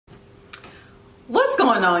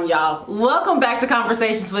going on, y'all? Welcome back to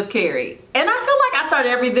Conversations with Carrie. And I feel like I start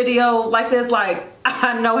every video like this, like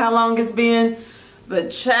I know how long it's been,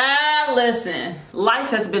 but child, listen, life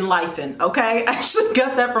has been lifing, okay? I actually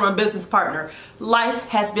got that from a business partner. Life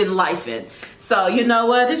has been lifing. So you know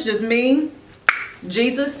what? It's just me,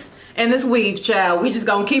 Jesus, and this weave, child. We just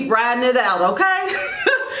gonna keep riding it out, okay?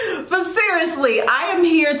 But seriously, I am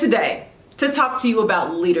here today to talk to you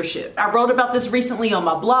about leadership. I wrote about this recently on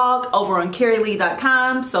my blog over on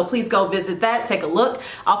carrielee.com, so please go visit that, take a look.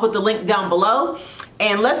 I'll put the link down below.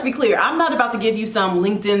 And let's be clear, I'm not about to give you some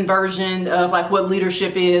LinkedIn version of like what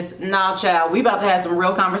leadership is. Nah, child, we about to have some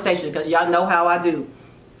real conversation because y'all know how I do.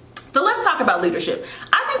 So let's talk about leadership.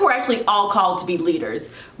 I think we're actually all called to be leaders,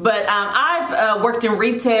 but I've worked in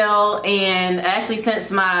retail, and actually since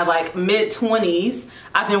my like mid-20s,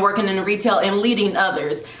 I've been working in retail and leading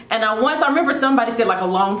others. And I remember somebody said like a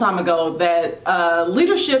long time ago that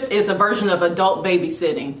leadership is a version of adult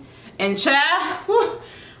babysitting. And child, whew,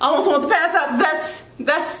 I almost want to pass out.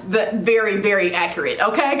 That's very, very accurate,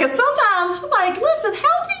 okay? Because sometimes we're like, listen,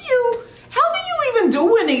 how do you even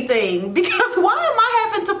do anything? Because why am I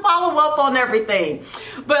having to follow up on everything?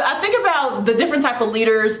 But I think about the different type of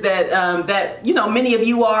leaders that you know, many of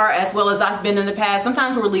you are, as well as I've been in the past.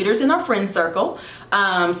 Sometimes we're leaders in our friend circle.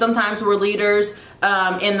 Sometimes we're leaders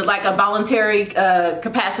in like a voluntary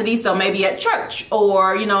capacity. So maybe at church,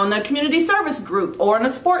 or you know, in a community service group, or in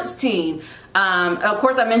a sports team. Of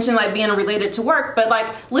course, I mentioned like being related to work, but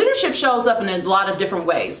like leadership shows up in a lot of different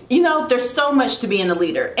ways. You know, there's so much to being a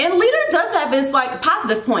leader, and leader does have its like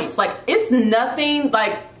positive points. Like it's nothing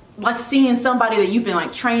like seeing somebody that you've been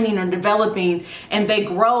like training or developing, and they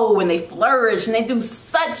grow and they flourish and they do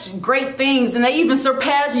such great things, and they even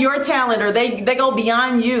surpass your talent, or they go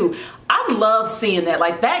beyond you. I love seeing that.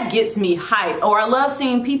 Like that gets me hyped. Or I love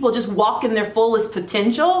seeing people just walk in their fullest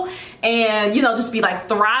potential and, you know, just be like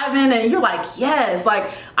thriving, and you're like, yes,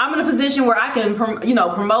 like I'm in a position where I can,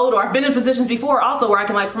 promote, or I've been in positions before also where I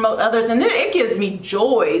can like promote others, and it gives me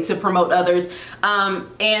joy to promote others,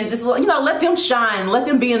 and just, you know, let them shine, let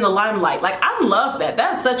them be in the limelight. Like I love that.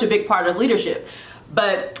 That's such a big part of leadership.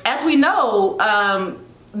 But as we know,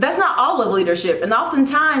 that's not all of leadership. And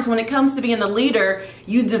oftentimes when it comes to being a leader,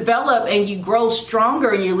 you develop and you grow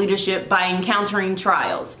stronger in your leadership by encountering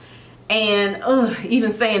trials. And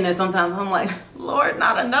even saying this, sometimes I'm like, Lord,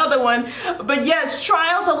 not another one. But yes,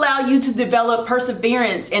 trials allow you to develop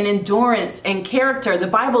perseverance and endurance and character. The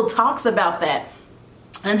Bible talks about that,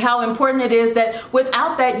 and how important it is that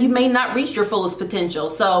without that, you may not reach your fullest potential.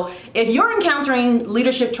 So if you're encountering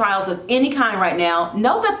leadership trials of any kind right now,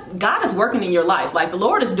 know that God is working in your life. Like the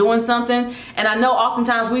Lord is doing something. And I know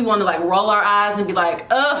oftentimes we want to like roll our eyes and be like,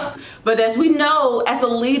 ugh. But as we know, as a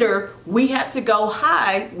leader, we have to go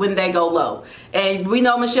high when they go low. And we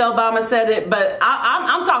know Michelle Obama said it, but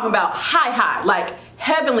I'm talking about high, like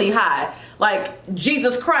heavenly high. Like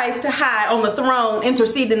Jesus Christ high on the throne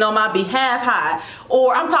interceding on my behalf high.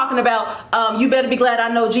 Or I'm talking about you better be glad I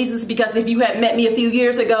know Jesus, because if you had met me a few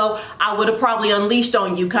years ago, I would have probably unleashed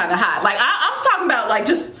on you kind of high. Like I'm talking about like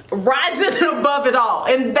just rising above it all.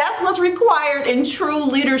 And that's what's required in true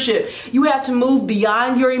leadership. You have to move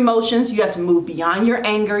beyond your emotions. You have to move beyond your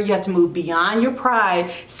anger. You have to move beyond your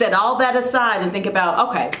pride. Set all that aside and think about,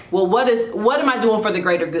 okay, well, what am I doing for the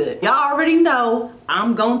greater good? Y'all already know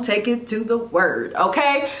I'm gonna take it to the word,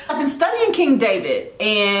 okay? I've been studying King David,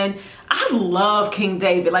 and I love King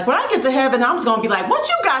David. Like when I get to heaven, I'm just gonna be like, what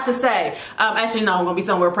you got to say? Actually, no, I'm gonna be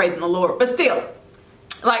somewhere praising the Lord, but still.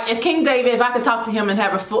 Like if King David, if I could talk to him and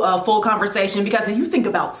have a full conversation, because if you think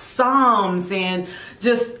about Psalms and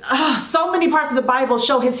just so many parts of the Bible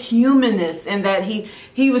show his humanness, and that he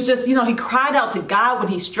was just, you know, he cried out to God when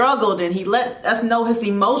he struggled, and he let us know his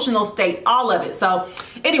emotional state, all of it. So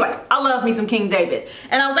anyway, I love me some King David.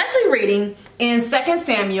 And I was actually reading in 1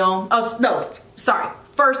 Samuel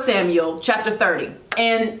chapter 30.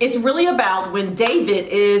 And it's really about when David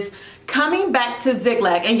is coming back to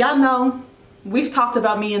Ziklag. And y'all know, we've talked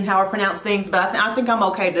about me and how I pronounce things, but I think I'm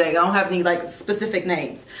okay today. I don't have any like specific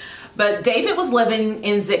names. But David was living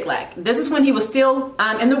in Ziklag. This is when he was still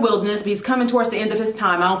in the wilderness, but he's coming towards the end of his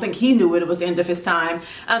time. I don't think he knew it was the end of his time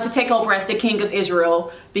to take over as the king of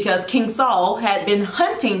Israel, because King Saul had been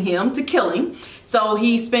hunting him to kill him. So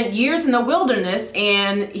he spent years in the wilderness,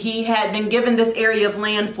 and he had been given this area of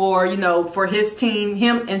land for, you know, for his team,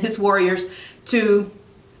 him and his warriors to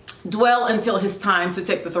dwell until his time to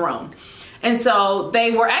take the throne. And so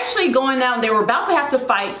they were actually going out, and they were about to have to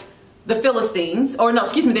fight the Philistines, or no,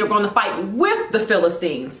 excuse me, they were going to fight with the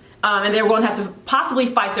Philistines. And they were going to have to possibly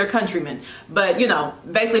fight their countrymen. But, you know,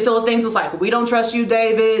 basically Philistines was like, we don't trust you,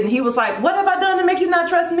 David. And he was like, what have I done to make you not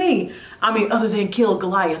trust me? I mean, other than kill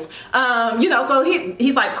Goliath. You know, so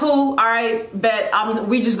he's like, cool, all right, bet.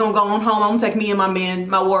 We just going to go on home. I'm going to take me and my men,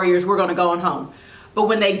 my warriors. We're going to go on home. But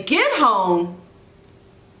when they get home,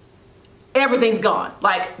 everything's gone.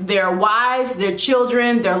 Like their wives, their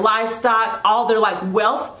children, their livestock, all their like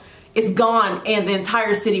wealth is gone, and the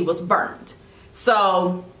entire city was burned.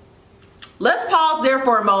 So let's pause there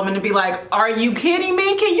for a moment and be like, are you kidding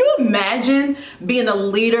me? Can you imagine being a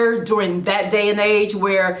leader during that day and age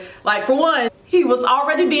where, like, for one, he was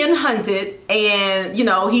already being hunted and, you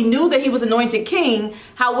know, he knew that he was anointed king.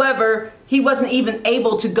 However, he wasn't even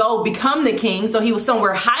able to go become the king. So he was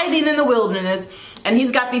somewhere hiding in the wilderness. And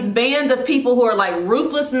he's got these band of people who are like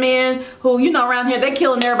ruthless men who, you know, around here, they're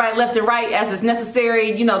killing everybody left and right as is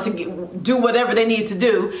necessary, you know, to do whatever they need to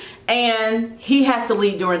do. And he has to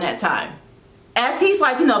lead during that time. As he's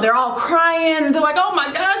like, you know, they're all crying. They're like, oh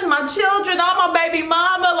my gosh, my children, oh my baby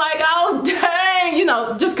mama, like, oh dang, you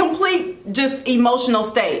know, just complete, just emotional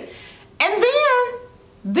state. And then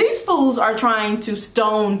these fools are trying to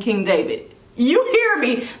stone King David. You hear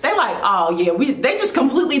me? They're like, oh yeah, they just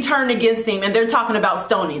completely turned against him and they're talking about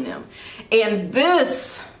stoning them. And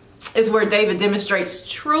this is where David demonstrates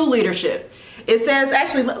true leadership. It says,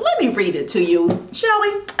 actually, let me read it to you, shall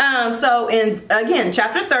we? So in, again,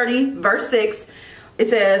 chapter 30, verse 6, it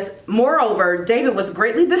says, moreover, David was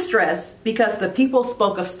greatly distressed because the people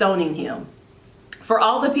spoke of stoning him. For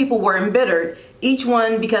all the people were embittered, each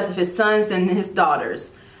one because of his sons and his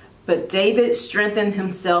daughters. But David strengthened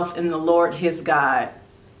himself in the Lord his God.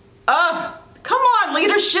 Come on,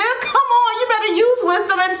 leadership. Come on. You better use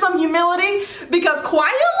wisdom and some humility, because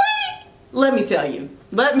quietly, let me tell you,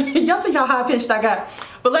 y'all see how high pitched I got,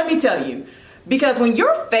 but let me tell you, because when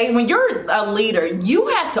you're a leader, you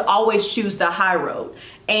have to always choose the high road,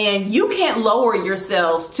 and you can't lower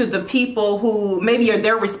yourselves to the people who maybe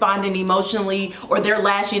they're responding emotionally or they're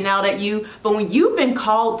lashing out at you. But when you've been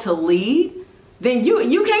called to lead, then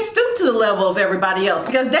you can't stoop to the level of everybody else,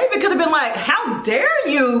 because David could have been like, how dare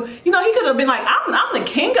you? You know, he could have been like, I'm the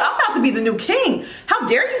king. I'm about to be the new king. How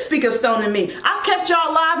dare you speak of stoning me? I've kept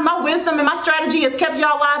y'all alive. My wisdom and my strategy has kept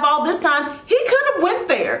y'all alive all this time. He could have went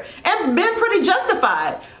there and been pretty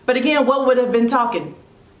justified. But again, what would have been talking?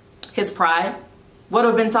 His pride. What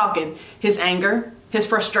would have been talking? His anger, his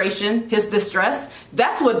frustration, his distress.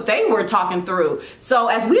 That's what they were talking through. So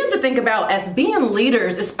as we have to think about, as being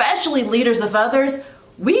leaders, especially leaders of others,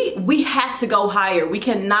 we have to go higher. We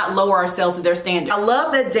cannot lower ourselves to their standard. I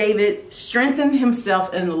love that David strengthened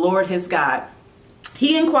himself in the Lord his God.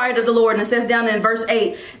 He inquired of the Lord, and it says down in verse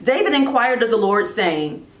 8, David inquired of the Lord,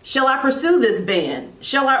 saying, shall I pursue this band?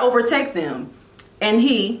 Shall I overtake them? And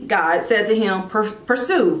he, God, said to him,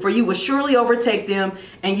 pursue, for you will surely overtake them,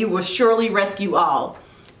 and you will surely rescue all.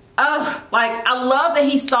 Like, I love that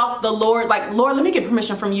he sought the Lord, like, Lord, let me get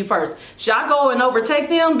permission from you first. Should I go and overtake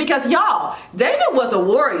them? Because y'all, David was a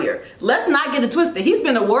warrior. Let's not get it twisted. He's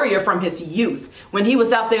been a warrior from his youth. When he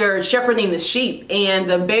was out there shepherding the sheep and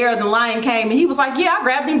the bear and the lion came, and he was like, yeah, I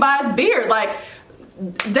grabbed him by his beard. Like,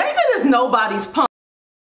 David is nobody's punk.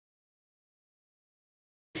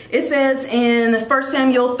 It says in 1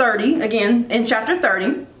 Samuel 30, again, in chapter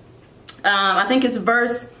 30, I think it's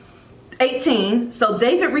verse 18. So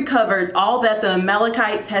David recovered all that the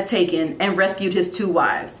Amalekites had taken and rescued his 2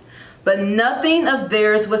 wives. But nothing of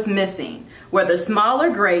theirs was missing, whether small or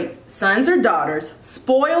great, sons or daughters,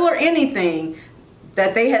 spoil or anything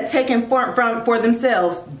that they had taken for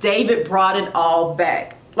themselves. David brought it all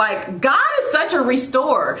back. Like, God is such a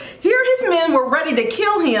restorer. Here his men were ready to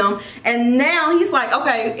kill him, and now he's like,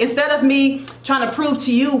 okay, instead of me trying to prove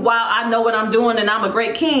to you why I know what I'm doing and I'm a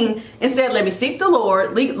great king, instead let me seek the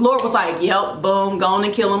Lord. Lord was like, yep, boom, go on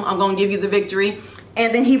and kill him. I'm going to give you the victory.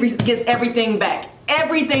 And then he gets everything back.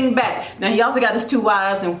 Everything back. Now he also got his 2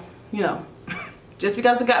 wives, and you know, just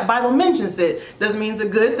because the Bible mentions it doesn't mean it's a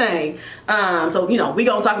good thing. So, you know, we're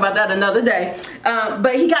going to talk about that another day.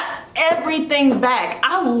 But he got everything back.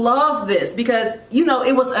 I love this because, you know,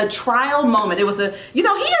 it was a trial moment. It was you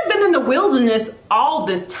know, he had been in the wilderness all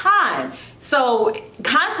this time. So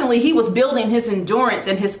constantly he was building his endurance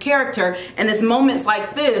and his character, and it's moments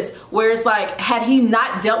like this where it's like, had he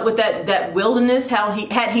not dealt with that wilderness,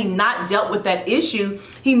 had he not dealt with that issue,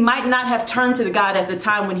 he might not have turned to the God at the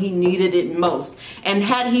time when he needed it most. And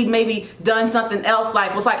had he maybe done something else,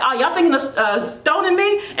 like was like, oh, y'all thinking of stoning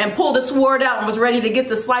me, and pulled a sword out and was ready to get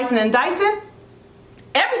the slicing and dicing,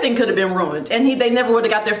 everything could have been ruined, and they never would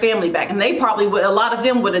have got their family back, and they probably would, a lot of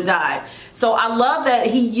them would have died. So I love that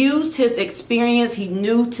he used his experience. He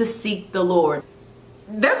knew to seek the Lord.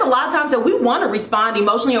 there's a lot of times that we want to respond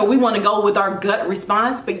emotionally, or we want to go with our gut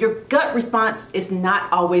response, but your gut response is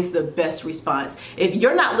not always the best response. If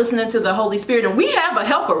you're not listening to the Holy Spirit, and we have a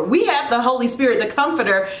helper, we have the Holy Spirit, the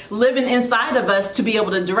comforter living inside of us to be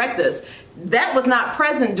able to direct us. That was not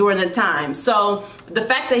present during the time. So the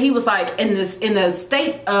fact that he was like in a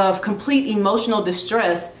state of complete emotional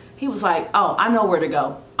distress, he was like, oh, I know where to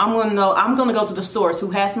go. I'm going to go to the source who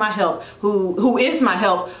has my help, who is my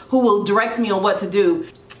help, who will direct me on what to do.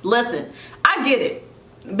 Listen, I get it.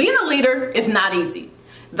 Being a leader is not easy.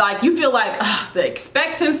 Like, you feel like the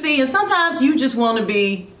expectancy, and sometimes you just want to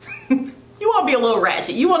be, you want to be a little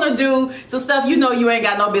ratchet. You want to do some stuff you know you ain't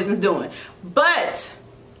got no business doing. But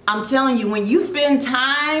I'm telling you, when you spend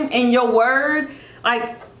time in your word,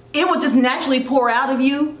 like, it will just naturally pour out of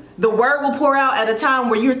you. The word will pour out at a time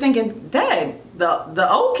where you're thinking, dang,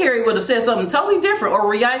 the old Carrie would have said something totally different or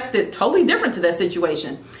reacted totally different to that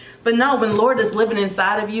situation. But no, when Lord is living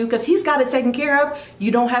inside of you, because he's got it taken care of,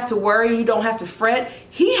 you don't have to worry, you don't have to fret.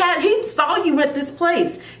 He saw you at this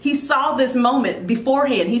place. He saw this moment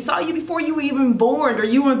beforehand. He saw you before you were even born, or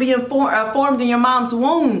you were being formed in your mom's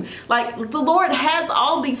womb. Like, the Lord has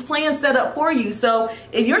all these plans set up for you. So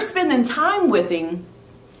if you're spending time with him,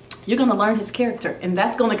 you're going to learn his character, and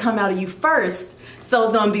that's going to come out of you first. So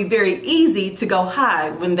it's going to be very easy to go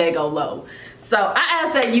high when they go low. So I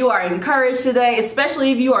ask that you are encouraged today,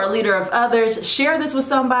 especially if you are a leader of others. Share this with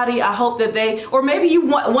somebody. I hope that they, or maybe you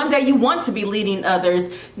want, one day you want to be leading others.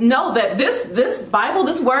 Know that this Bible,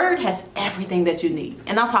 this word has everything that you need.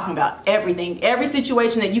 And I'm talking about everything. Every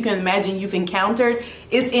situation that you can imagine you've encountered,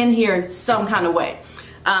 it's in here some kind of way.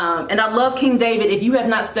 And I love King David. If you have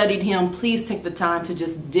not studied him, please take the time to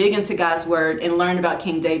just dig into God's word and learn about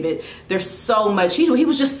King David. There's so much. He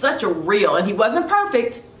was just such a real, and he wasn't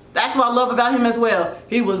perfect. That's what I love about him as well.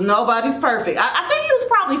 He was nobody's perfect. I think he was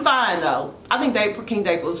probably fine, though. I think King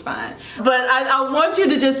David was fine. But I want you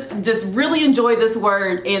to just really enjoy this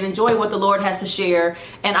word and enjoy what the Lord has to share.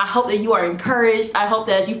 And I hope that you are encouraged. I hope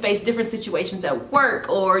that as you face different situations at work,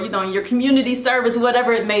 or, you know, in your community service,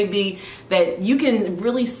 whatever it may be, that you can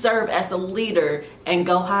really serve as a leader and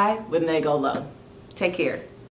go high when they go low. Take care.